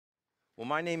Well,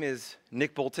 my name is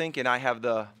Nick Bultinck, and I have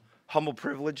the humble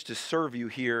privilege to serve you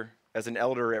here as an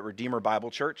elder at Redeemer Bible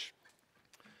Church.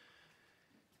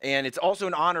 And it's also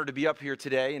an honor to be up here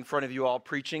today in front of you all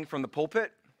preaching from the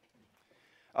pulpit.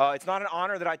 It's not an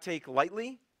honor that I take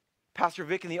lightly. Pastor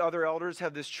Vic and the other elders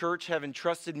of this church have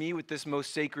entrusted me with this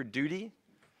most sacred duty.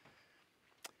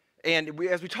 And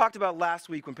as we talked about last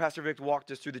week when Pastor Vic walked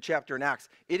us through the chapter in Acts,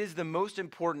 it is the most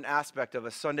important aspect of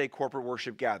a Sunday corporate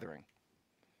worship gathering.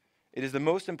 It is the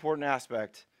most important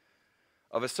aspect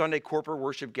of a Sunday corporate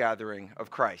worship gathering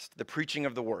of Christ, the preaching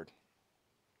of the word.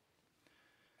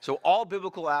 So all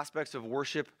biblical aspects of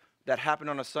worship that happen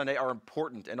on a Sunday are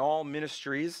important, and all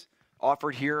ministries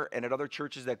offered here and at other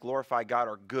churches that glorify God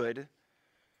are good.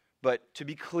 But to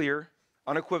be clear,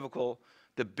 unequivocal,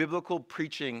 the biblical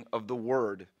preaching of the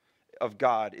word of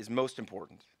God is most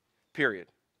important, period.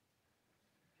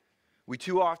 We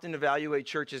too often evaluate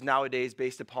churches nowadays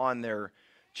based upon their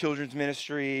children's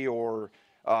ministry or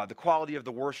the quality of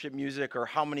the worship music or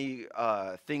how many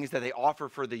things that they offer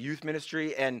for the youth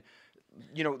ministry. And,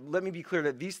 let me be clear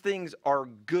that these things are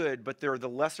good, but they're the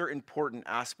lesser important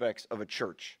aspects of a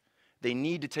church. They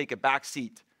need to take a back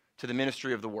seat to the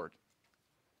ministry of the word.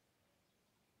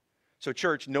 So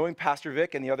church, knowing Pastor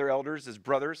Vic and the other elders as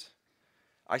brothers,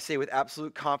 I say with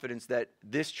absolute confidence that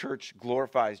this church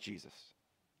glorifies Jesus.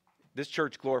 This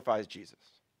church glorifies Jesus.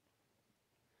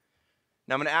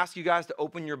 Now I'm going to ask you guys to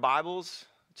open your Bibles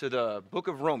to the book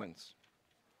of Romans.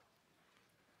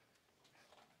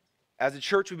 As a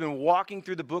church, we've been walking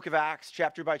through the book of Acts,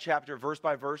 chapter by chapter, verse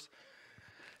by verse.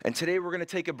 And today we're going to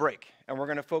take a break, and we're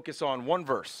going to focus on one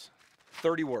verse,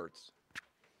 30 words.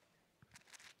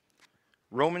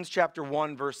 Romans chapter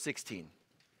 1, verse 16.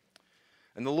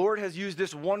 And the Lord has used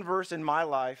this one verse in my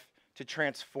life to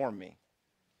transform me.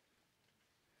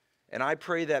 And I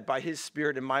pray that by his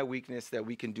Spirit and my weakness that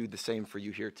we can do the same for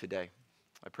you here today.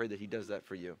 I pray that he does that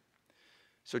for you.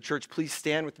 So church, please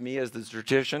stand with me as the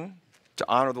tradition to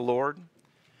honor the Lord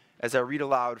as I read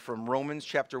aloud from Romans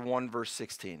chapter 1, verse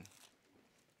 16.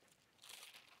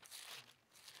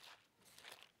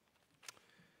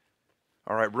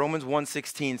 All right, Romans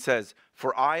 1:16 says,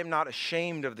 "For I am not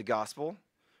ashamed of the gospel,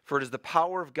 for it is the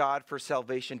power of God for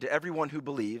salvation to everyone who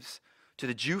believes, to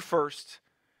the Jew first,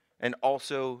 and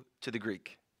also to the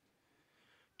Greek."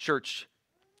 Church,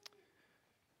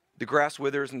 the grass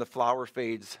withers and the flower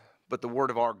fades, but the word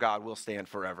of our God will stand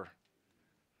forever.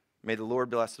 May the Lord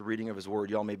bless the reading of his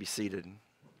word. Y'all may be seated.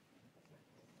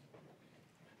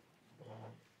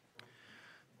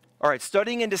 All right,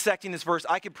 studying and dissecting this verse,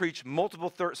 I could preach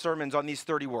multiple sermons on these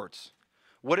 30 words.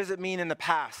 What does it mean in the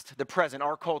past, the present,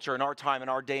 our culture, and our time, and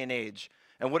our day and age?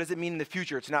 And what does it mean in the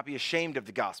future to not be ashamed of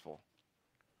the gospel?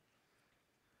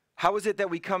 How is it that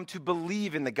we come to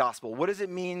believe in the gospel? What does it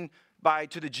mean by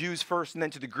to the Jews first and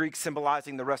then to the Greeks,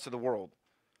 symbolizing the rest of the world?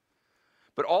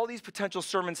 But all these potential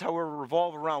sermons, however,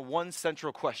 revolve around one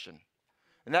central question.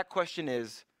 And that question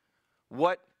is,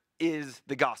 what is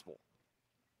the gospel?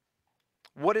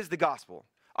 What is the gospel?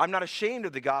 I'm not ashamed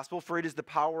of the gospel, for it is the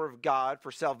power of God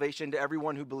for salvation to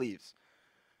everyone who believes.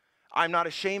 I'm not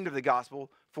ashamed of the gospel,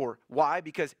 for why?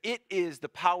 Because it is the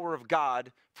power of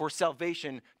God for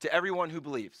salvation to everyone who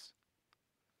believes.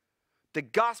 The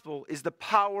gospel is the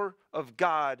power of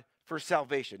God for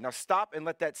salvation. Now stop and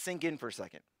let that sink in for a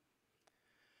second.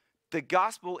 The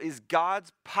gospel is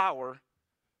God's power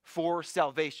for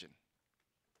salvation.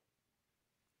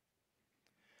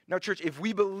 Now, church, if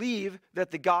we believe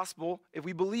that the gospel, if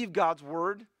we believe God's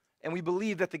word, and we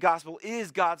believe that the gospel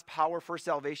is God's power for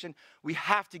salvation, we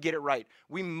have to get it right.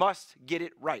 We must get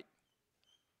it right.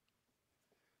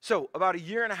 So, about a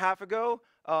year and a half ago,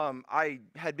 I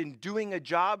had been doing a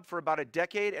job for about a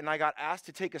decade, and I got asked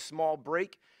to take a small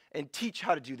break and teach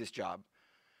how to do this job.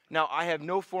 Now, I have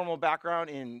no formal background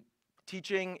in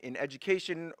teaching, in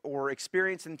education, or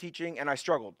experience in teaching, and I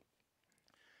struggled.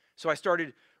 So I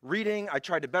started reading, I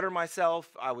tried to better myself,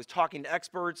 I was talking to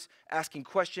experts, asking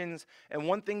questions, and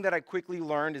one thing that I quickly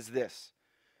learned is this: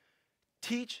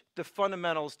 teach the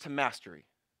fundamentals to mastery.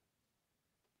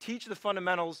 Teach the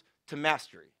fundamentals to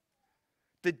mastery.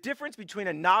 The difference between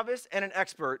a novice and an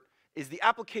expert is the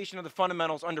application of the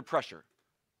fundamentals under pressure.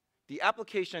 The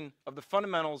application of the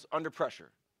fundamentals under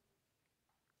pressure.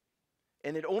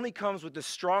 And it only comes with the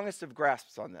strongest of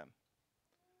grasps on them.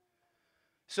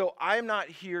 So I'm not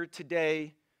here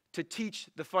today to teach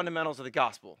the fundamentals of the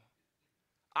gospel.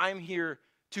 I'm here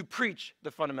to preach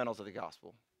the fundamentals of the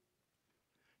gospel.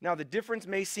 Now, the difference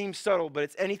may seem subtle, but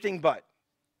it's anything but.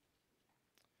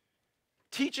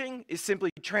 Teaching is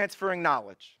simply transferring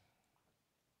knowledge.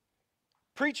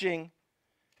 Preaching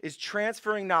is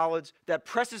transferring knowledge that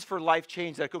presses for life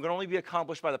change that can only be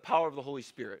accomplished by the power of the Holy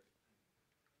Spirit.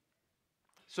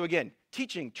 So again,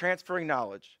 teaching, transferring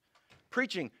knowledge.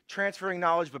 Preaching, transferring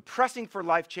knowledge, but pressing for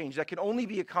life change that can only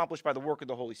be accomplished by the work of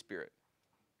the Holy Spirit.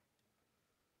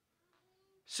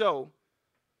 So,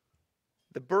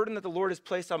 the burden that the Lord has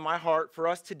placed on my heart for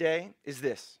us today is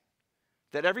this: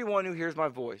 that everyone who hears my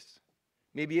voice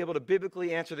may be able to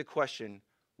biblically answer the question,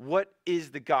 what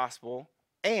is the gospel?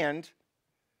 And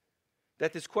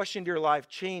that this question to your life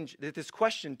change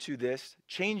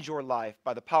your life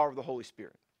by the power of the Holy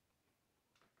Spirit.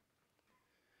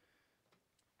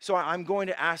 So I'm going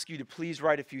to ask you to please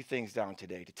write a few things down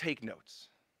today, to take notes.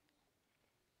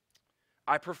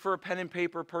 I prefer pen and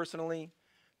paper personally,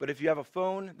 but if you have a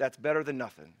phone, that's better than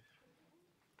nothing.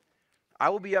 I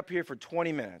will be up here for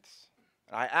 20 minutes.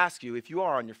 I ask you, if you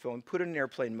are on your phone, put it in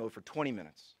airplane mode for 20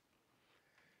 minutes.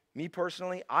 Me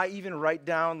personally, I even write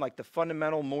down like the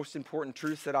fundamental, most important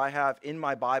truths that I have in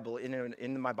my Bible,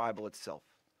 in my Bible itself.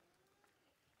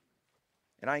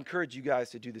 And I encourage you guys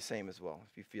to do the same as well,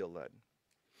 if you feel led.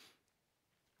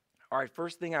 All right,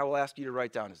 first thing I will ask you to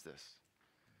write down is this: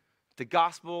 the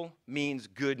gospel means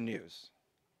good news.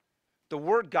 The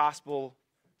word gospel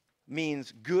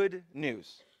means good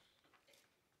news.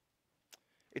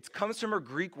 It comes from a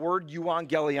Greek word,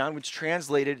 euangelion, which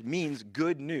translated means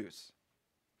good news.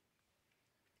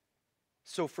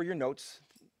 So for your notes,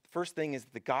 the first thing is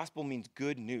the gospel means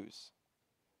good news.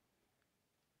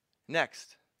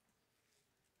 Next,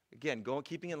 again,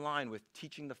 keeping in line with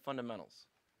teaching the fundamentals.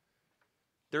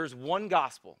 There's one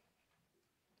gospel.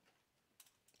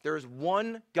 There is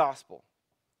one gospel.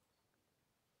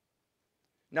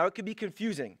 Now, it could be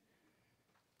confusing.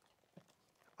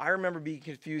 I remember being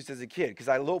confused as a kid because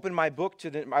I opened my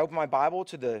Bible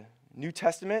to the New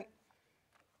Testament,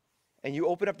 and you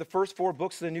open up the first 4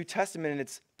 books of the New Testament, and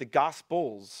it's the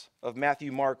Gospels of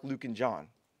Matthew, Mark, Luke, and John.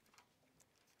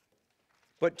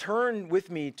 But turn with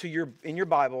me in your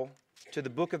Bible to the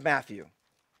book of Matthew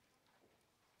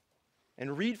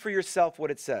and read for yourself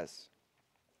what it says.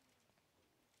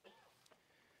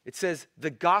 It says,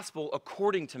 the gospel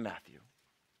according to Matthew.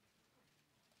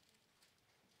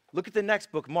 Look at the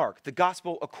next book, Mark. The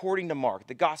gospel according to Mark.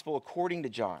 The gospel according to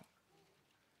John.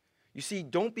 You see,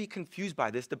 don't be confused by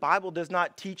this. The Bible does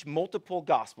not teach multiple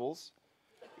gospels.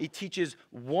 It teaches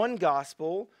one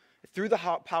gospel through the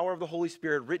power of the Holy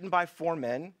Spirit, written by 4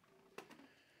 men.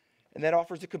 And that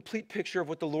offers a complete picture of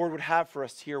what the Lord would have for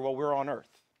us here while we're on earth.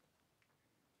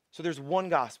 So there's one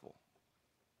gospel.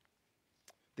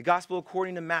 The gospel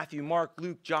according to Matthew, Mark,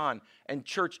 Luke, John. And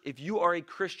church, if you are a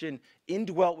Christian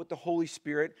indwelt with the Holy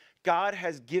Spirit, God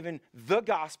has given the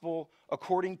gospel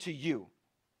according to you.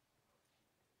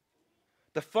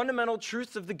 The fundamental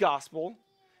truths of the gospel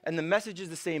and the message is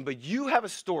the same, but you have a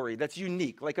story that's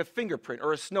unique, like a fingerprint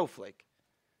or a snowflake,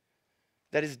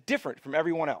 that is different from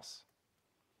everyone else.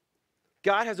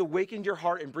 God has awakened your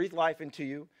heart and breathed life into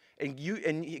you.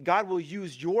 And God will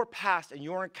use your past and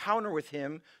your encounter with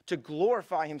him to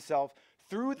glorify himself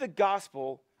through the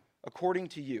gospel according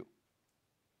to you.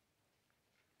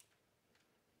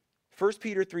 1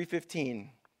 Peter 3:15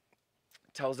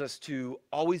 tells us to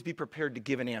always be prepared to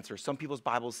give an answer. Some people's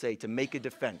Bibles say to make a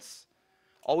defense.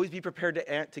 Always be prepared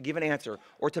to give an answer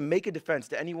or to make a defense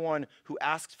to anyone who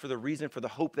asks for the reason for the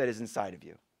hope that is inside of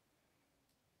you.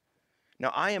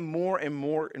 Now, I am more and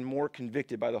more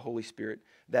convicted by the Holy Spirit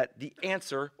that the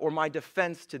answer or my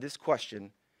defense to this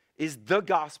question is the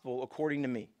gospel according to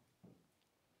me.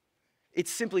 It's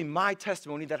simply my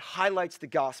testimony that highlights the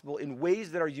gospel in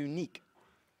ways that are unique.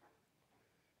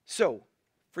 So,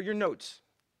 for your notes,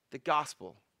 the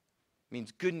gospel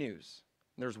means good news.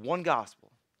 And there's one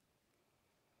gospel.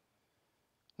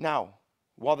 Now,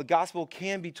 while the gospel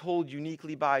can be told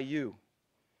uniquely by you,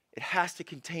 it has to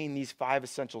contain these 5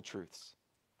 essential truths.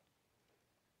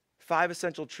 5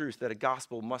 essential truths that a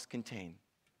gospel must contain.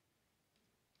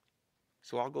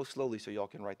 So I'll go slowly so y'all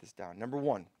can write this down. Number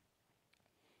 1,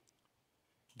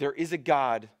 there is a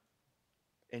God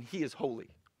and he is holy.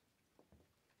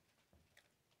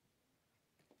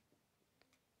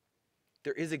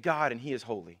 There is a God and he is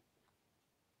holy.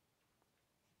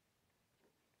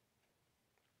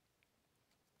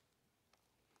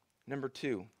 Number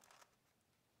 2,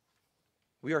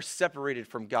 we are separated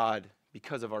from God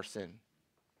because of our sin.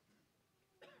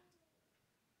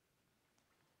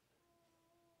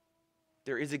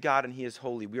 There is a God and he is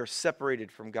holy. We are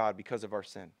separated from God because of our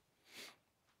sin.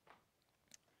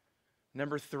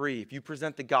 Number 3, if you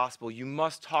present the gospel, you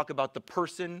must talk about the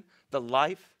person, the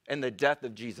life, and the death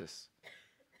of Jesus.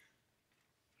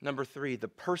 Number 3, the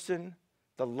person,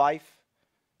 the life,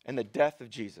 and the death of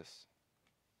Jesus.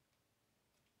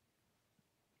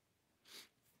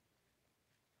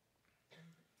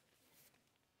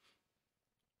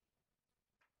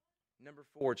 Number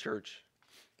 4, church,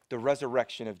 the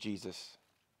resurrection of Jesus.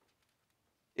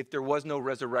 If there was no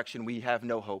resurrection, we have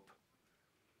no hope.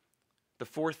 The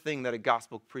 4th thing that a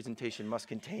gospel presentation must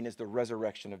contain is the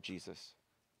resurrection of Jesus.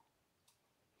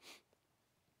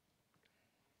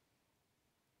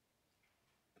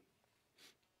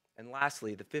 And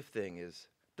lastly, the 5th thing is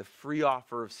the free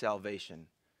offer of salvation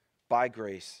by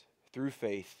grace through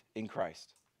faith in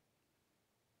Christ.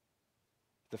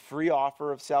 The free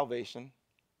offer of salvation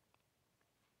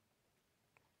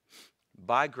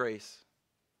by grace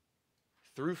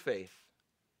through faith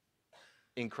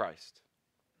in Christ.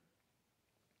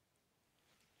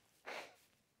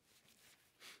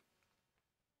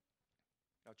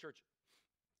 Now, church,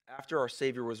 after our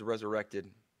Savior was resurrected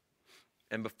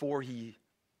and before he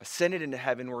ascended into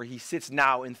heaven where he sits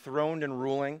now enthroned and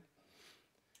ruling,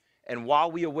 and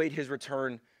while we await his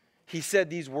return, he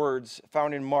said these words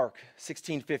found in Mark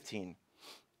 16:15.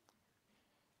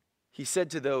 He said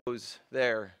to those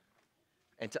there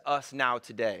and to us now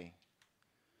today,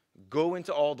 "Go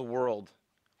into all the world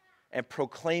and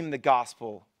proclaim the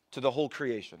gospel to the whole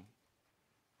creation."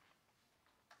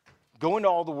 Go into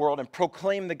all the world and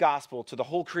proclaim the gospel to the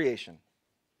whole creation.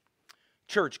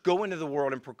 Church, go into the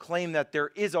world and proclaim that there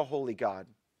is a holy God.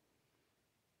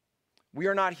 We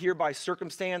are not here by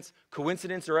circumstance,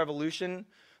 coincidence, or evolution.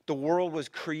 The world was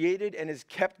created and is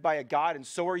kept by a God, and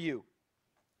so are you.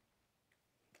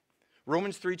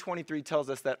 Romans 3:23 tells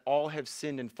us that all have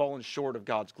sinned and fallen short of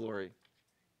God's glory.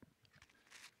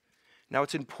 Now,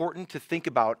 it's important to think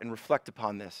about and reflect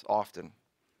upon this often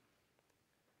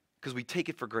because we take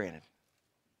it for granted.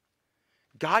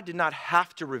 God did not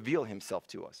have to reveal himself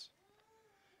to us.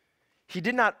 He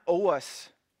did not owe us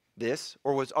this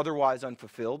or was otherwise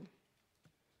unfulfilled.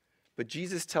 But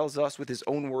Jesus tells us with his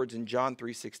own words in John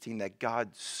 3:16 that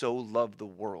God so loved the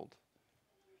world.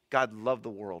 God loved the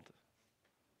world.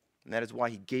 And that is why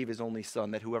he gave his only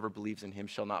Son, that whoever believes in him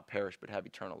shall not perish but have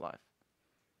eternal life.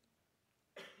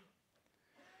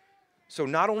 So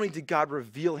not only did God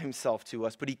reveal himself to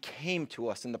us, but he came to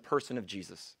us in the person of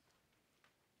Jesus.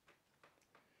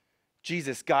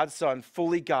 Jesus, God's Son,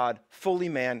 fully God, fully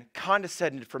man,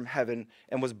 condescended from heaven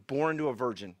and was born to a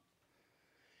virgin.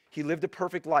 He lived a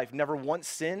perfect life, never once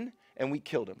sinned, and we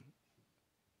killed him.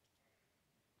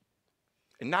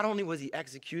 And not only was he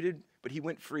executed, but he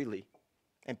went freely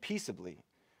and peaceably,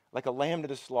 like a lamb to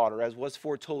the slaughter, as was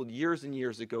foretold years and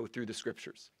years ago through the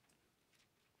scriptures.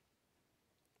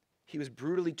 He was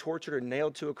brutally tortured and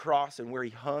nailed to a cross, and where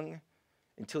he hung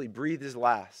until he breathed his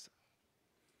last.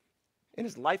 And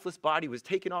his lifeless body was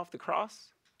taken off the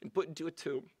cross and put into a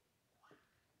tomb.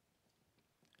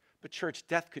 But church,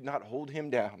 death could not hold him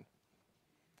down.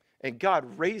 And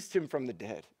God raised him from the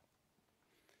dead.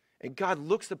 And God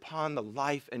looks upon the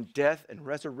life and death and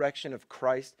resurrection of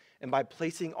Christ, and by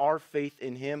placing our faith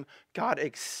in him, God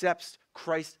accepts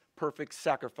Christ's perfect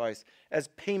sacrifice as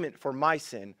payment for my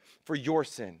sin, for your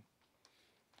sin.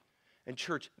 And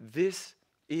church, this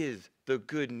is the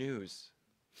good news.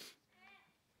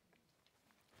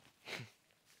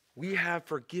 We have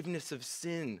forgiveness of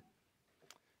sin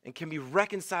and can be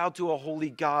reconciled to a holy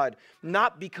God,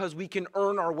 not because we can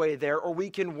earn our way there or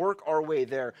we can work our way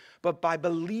there, but by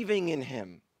believing in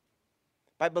him.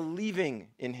 By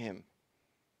believing in him.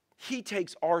 He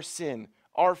takes our sin,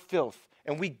 our filth,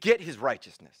 and we get his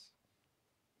righteousness.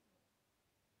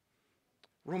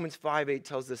 Romans 5:8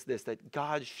 tells us this, that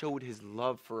God showed his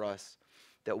love for us,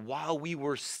 that while we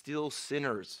were still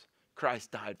sinners,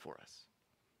 Christ died for us.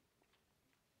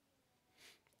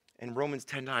 And Romans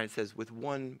 10:9 says, with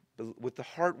the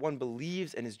heart one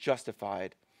believes and is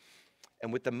justified,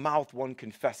 and with the mouth one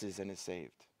confesses and is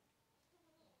saved.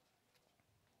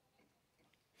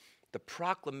 The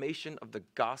proclamation of the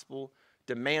gospel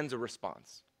demands a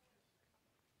response.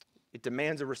 It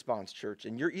demands a response, church.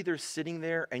 And you're either sitting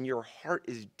there and your heart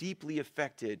is deeply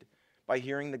affected by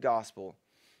hearing the gospel.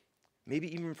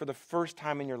 Maybe even for the first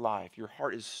time in your life, your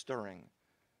heart is stirring.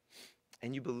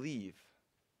 And you believe.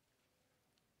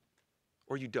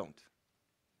 Or you don't.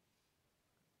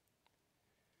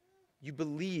 You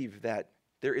believe that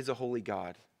there is a holy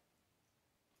God.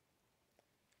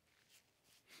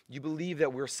 You believe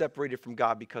that we're separated from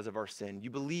God because of our sin. You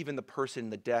believe in the person,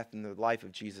 the death, and the life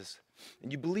of Jesus.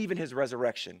 And you believe in his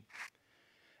resurrection.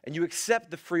 And you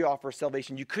accept the free offer of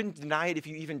salvation. You couldn't deny it if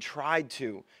you even tried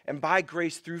to. And by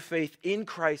grace, through faith in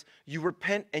Christ, you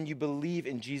repent and you believe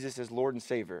in Jesus as Lord and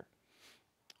Savior.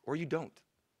 Or you don't.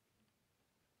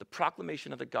 The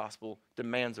proclamation of the gospel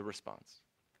demands a response.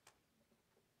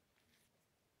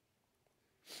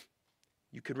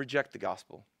 You could reject the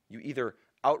gospel. You either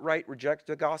outright reject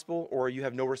the gospel or you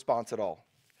have no response at all.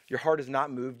 Your heart is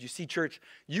not moved. You see, church,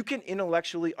 you can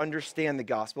intellectually understand the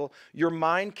gospel. Your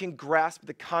mind can grasp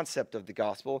the concept of the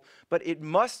gospel, but it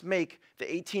must make the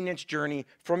 18-inch journey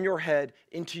from your head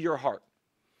into your heart.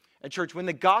 And church, when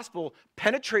the gospel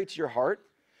penetrates your heart,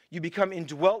 you become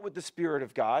indwelt with the Spirit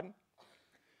of God.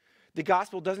 The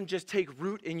gospel doesn't just take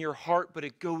root in your heart, but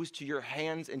it goes to your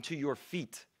hands and to your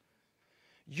feet.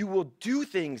 You will do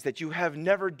things that you have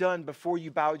never done before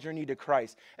you bowed your knee to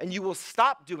Christ. And you will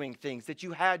stop doing things that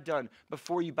you had done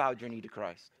before you bowed your knee to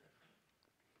Christ.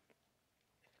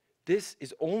 This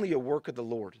is only a work of the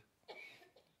Lord.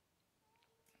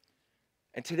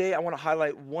 And today I want to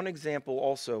highlight one example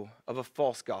also of a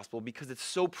false gospel because it's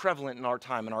so prevalent in our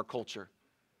time, in our culture.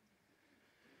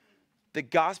 The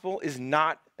gospel is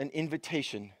not an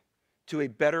invitation to a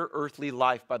better earthly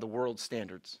life by the world's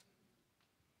standards.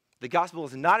 The gospel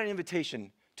is not an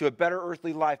invitation to a better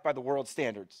earthly life by the world's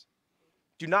standards.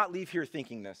 Do not leave here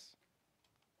thinking this.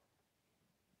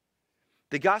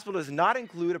 The gospel does not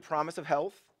include a promise of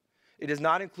health. It does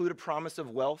not include a promise of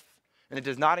wealth. And it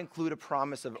does not include a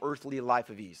promise of earthly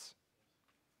life of ease.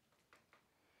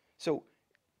 So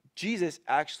Jesus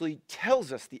actually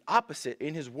tells us the opposite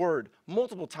in his word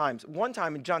multiple times. One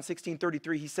time in John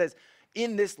 16:33, he says,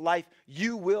 in this life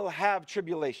you will have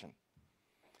tribulation.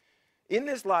 In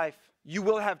this life you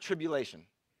will have tribulation.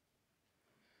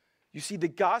 You see, the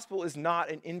gospel is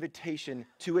not an invitation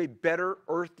to a better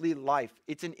earthly life.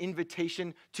 It's an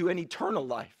invitation to an eternal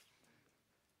life.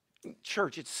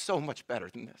 Church, it's so much better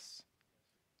than this.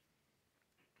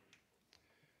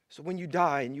 So when you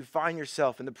die and you find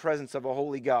yourself in the presence of a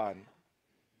holy God,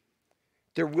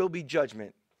 there will be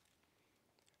judgment.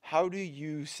 How do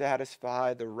you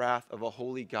satisfy the wrath of a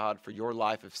holy God for your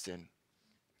life of sin?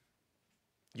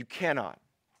 You cannot.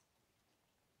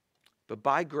 But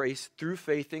by grace, through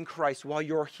faith in Christ, while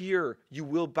you're here, you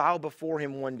will bow before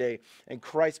him one day, and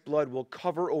Christ's blood will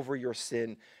cover over your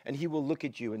sin, and he will look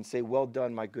at you and say, well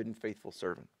done, my good and faithful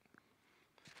servant.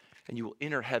 And you will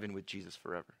enter heaven with Jesus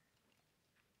forever.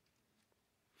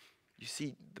 You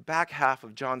see, the back half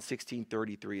of John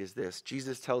 16:33 is this.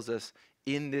 Jesus tells us,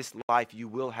 in this life you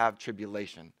will have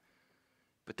tribulation.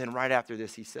 But then right after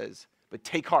this he says, but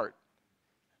take heart.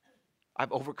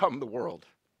 I've overcome the world.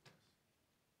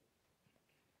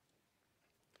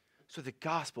 So the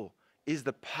gospel is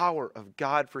the power of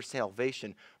God for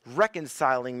salvation,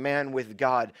 reconciling man with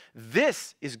God.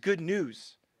 This is good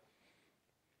news.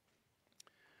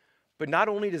 But not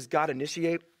only does God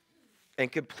initiate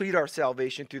and complete our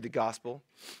salvation through the gospel,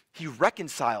 he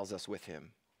reconciles us with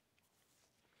him.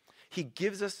 He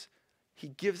gives us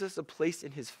a place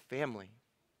in his family.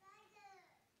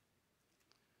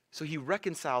 So he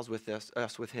reconciles with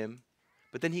us with him,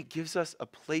 but then he gives us a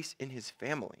place in his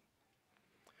family.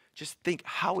 Just think,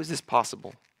 how is this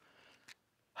possible?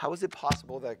 How is it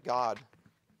possible that God,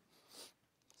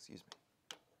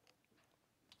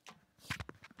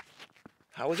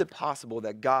 how is it possible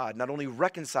that God not only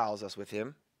reconciles us with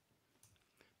him,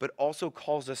 but also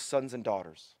calls us sons and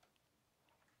daughters?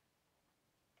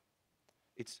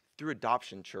 It's through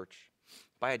adoption, church.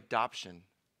 By adoption.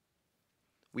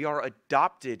 We are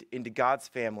adopted into God's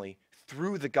family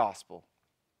through the gospel.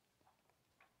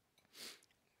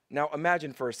 Now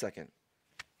imagine for a second.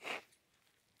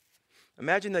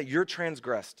 Imagine that you're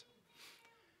transgressed.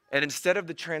 And instead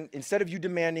of you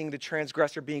demanding the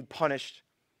transgressor being punished,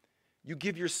 you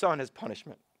give your son as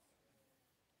punishment.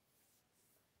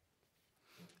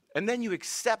 And then you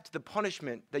accept the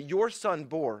punishment that your son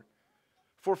bore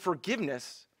for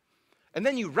forgiveness, and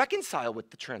then you reconcile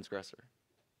with the transgressor.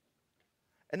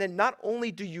 And then not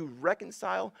only do you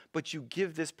reconcile, but you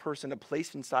give this person a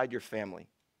place inside your family.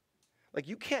 Like,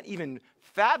 you can't even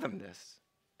fathom this.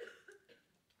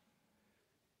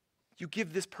 You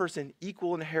give this person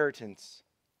equal inheritance,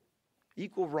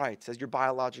 equal rights as your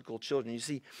biological children. You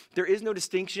see, there is no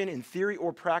distinction in theory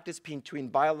or practice between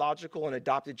biological and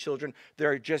adopted children. They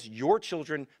are just your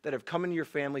children that have come into your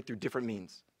family through different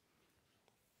means.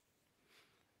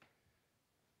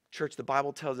 Church, the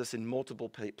Bible tells us in multiple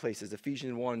places,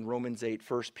 Ephesians 1, Romans 8,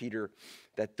 1 Peter,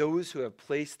 that those who have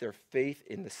placed their faith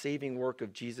in the saving work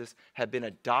of Jesus have been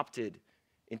adopted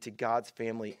into God's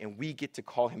family, and we get to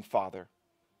call him Father.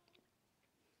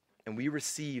 And we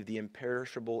receive the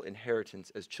imperishable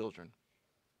inheritance as children.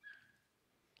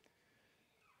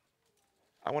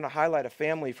 I want to highlight a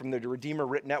family from the Redeemer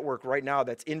Network right now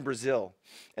that's in Brazil,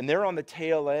 and they're on the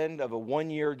tail end of a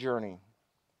 1-year journey.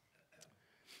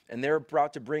 And they're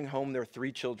about to bring home their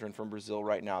 3 children from Brazil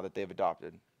right now that they've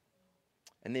adopted.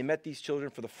 And they met these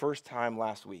children for the first time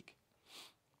last week.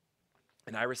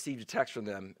 And I received a text from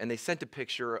them, and they sent a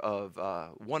picture of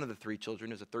one of the three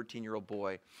children. It was a 13-year-old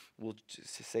boy. We'll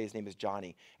just say his name is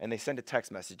Johnny. And they sent a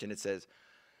text message, and it says,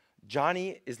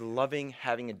 "Johnny is loving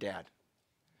having a dad.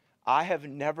 I have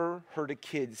never heard a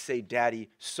kid say daddy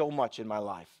so much in my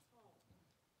life."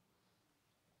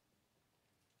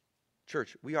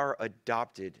 Church, we are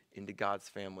adopted into God's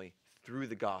family through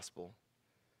the gospel.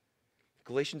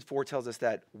 Galatians 4 tells us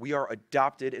that we are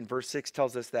adopted, and verse 6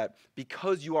 tells us that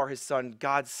because you are his son,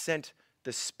 God sent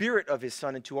the Spirit of his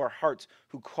Son into our hearts,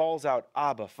 who calls out,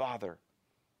 "Abba, Father."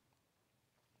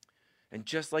 And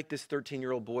just like this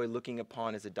 13-year-old boy looking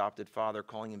upon his adopted father,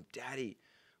 calling him daddy,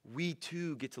 we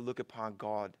too get to look upon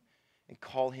God and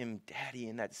call him daddy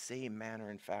in that same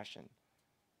manner and fashion.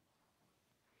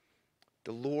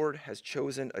 The Lord has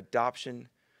chosen adoption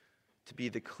to be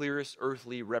the clearest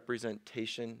earthly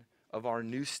representation of our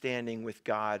new standing with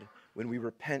God when we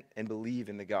repent and believe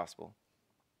in the gospel.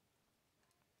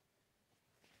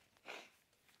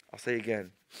 I'll say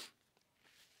again.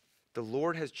 The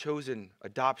Lord has chosen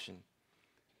adoption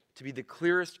to be the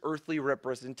clearest earthly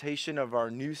representation of our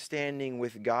new standing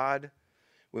with God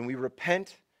when we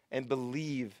repent and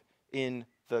believe in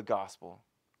the gospel.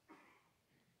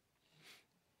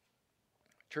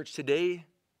 Church, today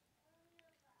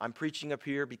I'm preaching up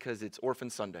here because it's Orphan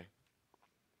Sunday.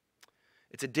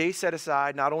 It's a day set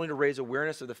aside not only to raise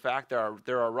awareness of the fact that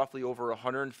there are roughly over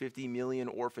 150 million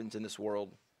orphans in this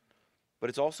world, but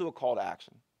it's also a call to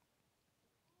action.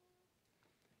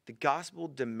 The gospel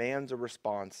demands a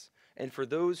response, and for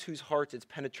those whose hearts it's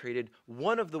penetrated,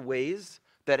 one of the ways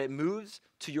that it moves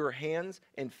to your hands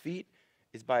and feet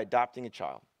is by adopting a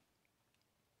child.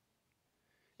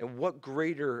 And what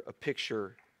greater a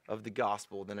picture of the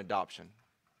gospel than adoption?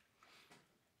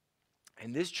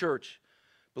 And this church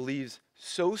believes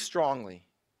so strongly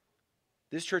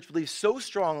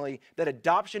that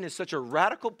adoption is such a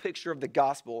radical picture of the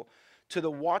gospel to the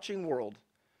watching world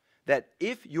that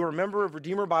if you're a member of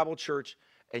Redeemer Bible Church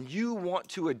and you want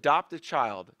to adopt a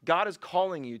child, God is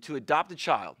calling you to adopt a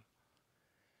child,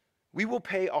 we will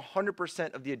pay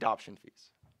 100% of the adoption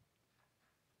fees.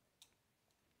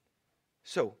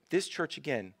 So this church,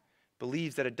 again,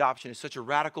 believes that adoption is such a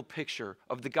radical picture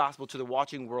of the gospel to the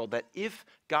watching world that if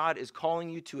God is calling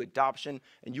you to adoption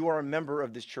and you are a member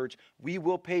of this church, we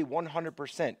will pay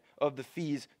 100% of the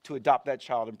fees to adopt that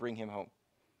child and bring him home.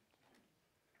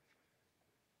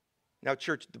 Now,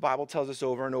 church, the Bible tells us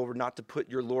over and over not to put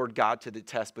your Lord God to the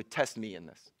test, but test me in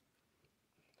this.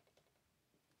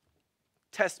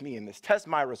 Test me in this. Test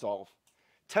my resolve.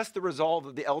 Test the resolve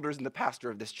of the elders and the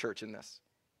pastor of this church in this.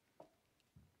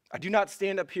 I do not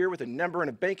stand up here with a number in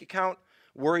a bank account,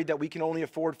 worried that we can only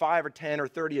afford 5 or 10 or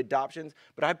 30 adoptions,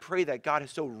 but I pray that God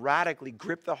has so radically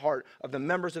gripped the heart of the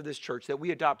members of this church that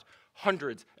we adopt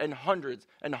hundreds and hundreds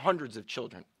and hundreds of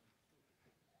children.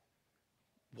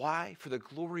 Why? For the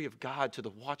glory of God to the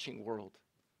watching world.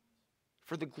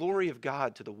 For the glory of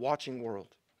God to the watching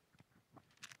world.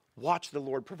 Watch the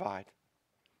Lord provide.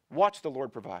 Watch the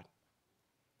Lord provide.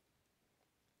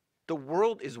 The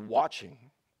world is watching.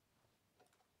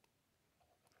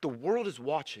 The world is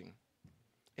watching.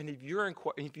 And if you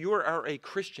are a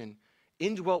Christian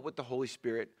indwelt with the Holy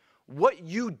Spirit, what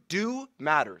you do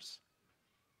matters.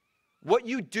 What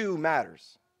you do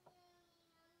matters.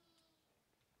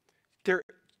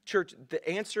 Church, the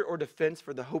answer or defense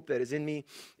for the hope that is in me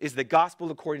is the gospel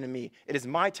according to me. It is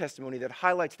my testimony that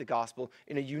highlights the gospel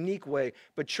in a unique way.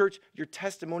 But church, your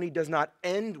testimony does not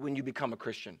end when you become a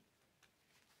Christian.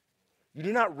 You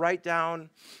do not write down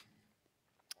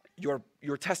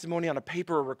your testimony on a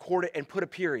paper or record it and put a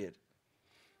period.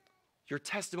 Your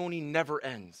testimony never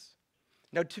ends.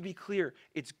 Now, to be clear,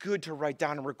 it's good to write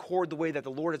down and record the way that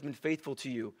the Lord has been faithful to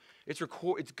you. It's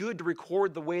good to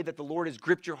record the way that the Lord has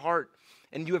gripped your heart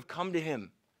and you have come to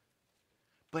him.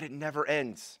 But it never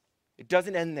ends. It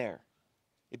doesn't end there.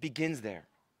 It begins there.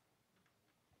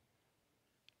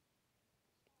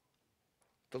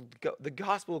 The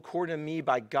gospel according to me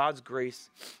by God's grace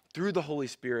through the Holy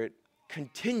Spirit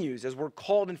continues as we're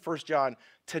called in 1 John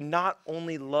to not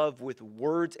only love with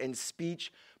words and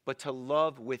speech, but to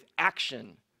love with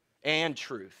action and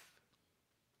truth.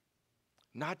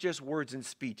 Not just words and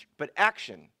speech, but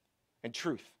action and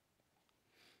truth.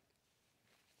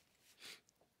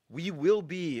 We will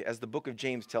be, as the book of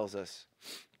James tells us,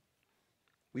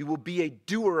 we will be a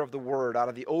doer of the word out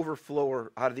of the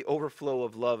overflow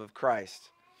of love of Christ.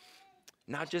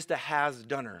 Not just a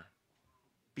has-doner.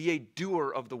 Be a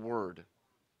doer of the word.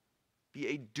 Be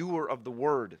a doer of the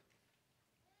word.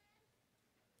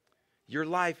 Your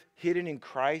life hidden in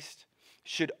Christ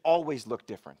should always look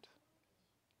different.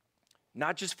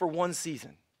 Not just for one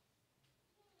season,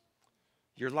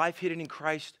 Your life hidden in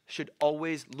Christ should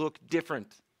always look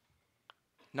different,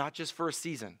 not just for a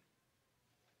season.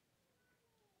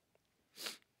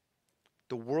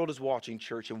 The world is watching,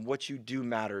 church, and what you do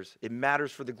matters. It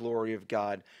matters for the glory of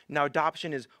God. Now,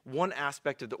 adoption is one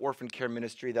aspect of the orphan care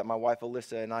ministry that my wife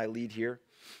Alyssa and I lead here.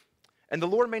 And the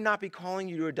Lord may not be calling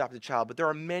you to adopt a child, but there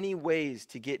are many ways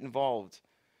to get involved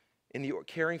in the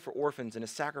caring for orphans in a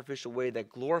sacrificial way that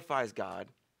glorifies God.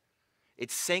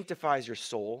 It sanctifies your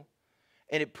soul,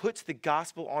 and it puts the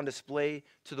gospel on display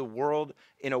to the world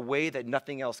in a way that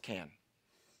nothing else can.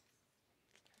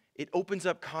 It opens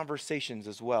up conversations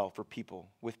as well for people,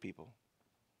 with people.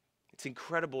 It's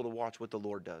incredible to watch what the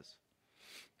Lord does.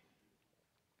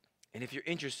 And if you're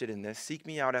interested in this, seek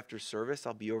me out after service.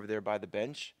 I'll be over there by the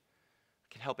bench.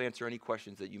 I can help answer any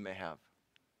questions that you may have.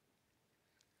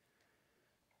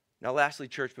 Now, lastly,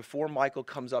 church, before Michael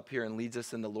comes up here and leads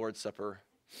us in the Lord's Supper,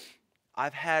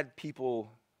 I've had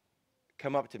people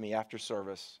come up to me after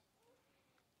service,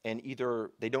 and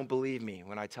either they don't believe me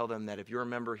when I tell them that if you're a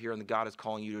member here and God is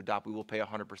calling you to adopt, we will pay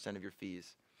 100% of your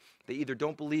fees. They either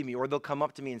don't believe me or they'll come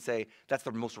up to me and say, that's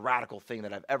the most radical thing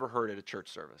that I've ever heard at a church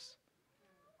service.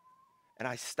 And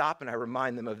I stop and I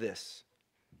remind them of this.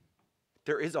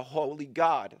 There is a holy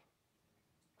God.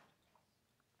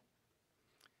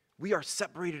 We are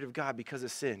separated of God because of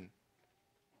sin.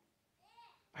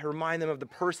 I remind them of the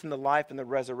person, the life, and the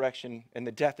resurrection and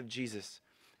the death of Jesus.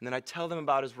 And then I tell them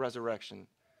about his resurrection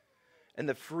and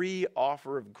the free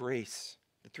offer of grace,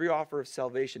 the free offer of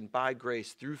salvation by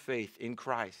grace through faith in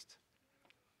Christ.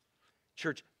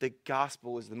 Church, the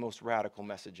gospel is the most radical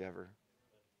message ever.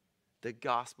 The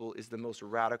gospel is the most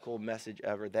radical message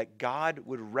ever, that God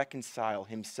would reconcile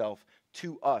himself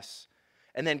to us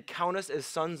and then count us as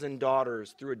sons and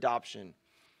daughters through adoption.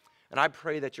 And I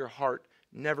pray that your heart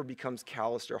never becomes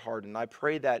calloused or hardened. I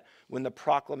pray that when the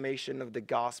proclamation of the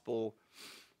gospel,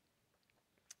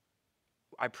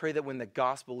 I pray that when the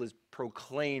gospel is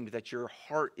proclaimed, that your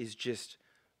heart has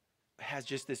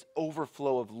just this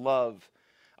overflow of love.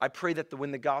 I pray that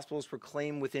when the gospel is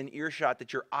proclaimed within earshot,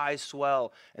 that your eyes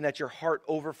swell and that your heart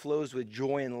overflows with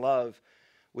joy and love,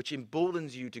 which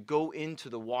emboldens you to go into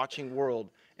the watching world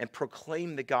and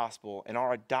proclaim the gospel and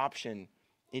our adoption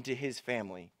into his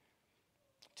family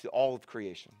to all of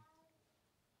creation.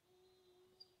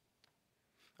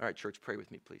 All right, church, pray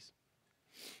with me, please.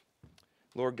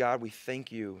 Lord God, we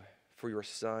thank you for your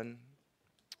Son.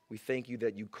 We thank you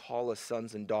that you call us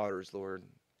sons and daughters, Lord.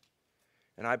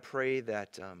 And I pray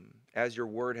that as your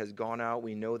word has gone out,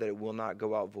 we know that it will not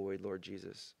go out void, Lord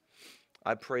Jesus.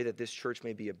 I pray that this church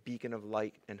may be a beacon of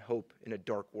light and hope in a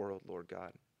dark world, Lord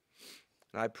God.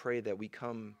 And I pray that we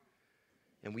come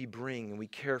and we bring and we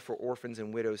care for orphans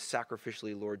and widows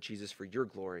sacrificially, Lord Jesus, for your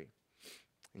glory.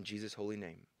 In Jesus' holy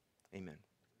name, amen.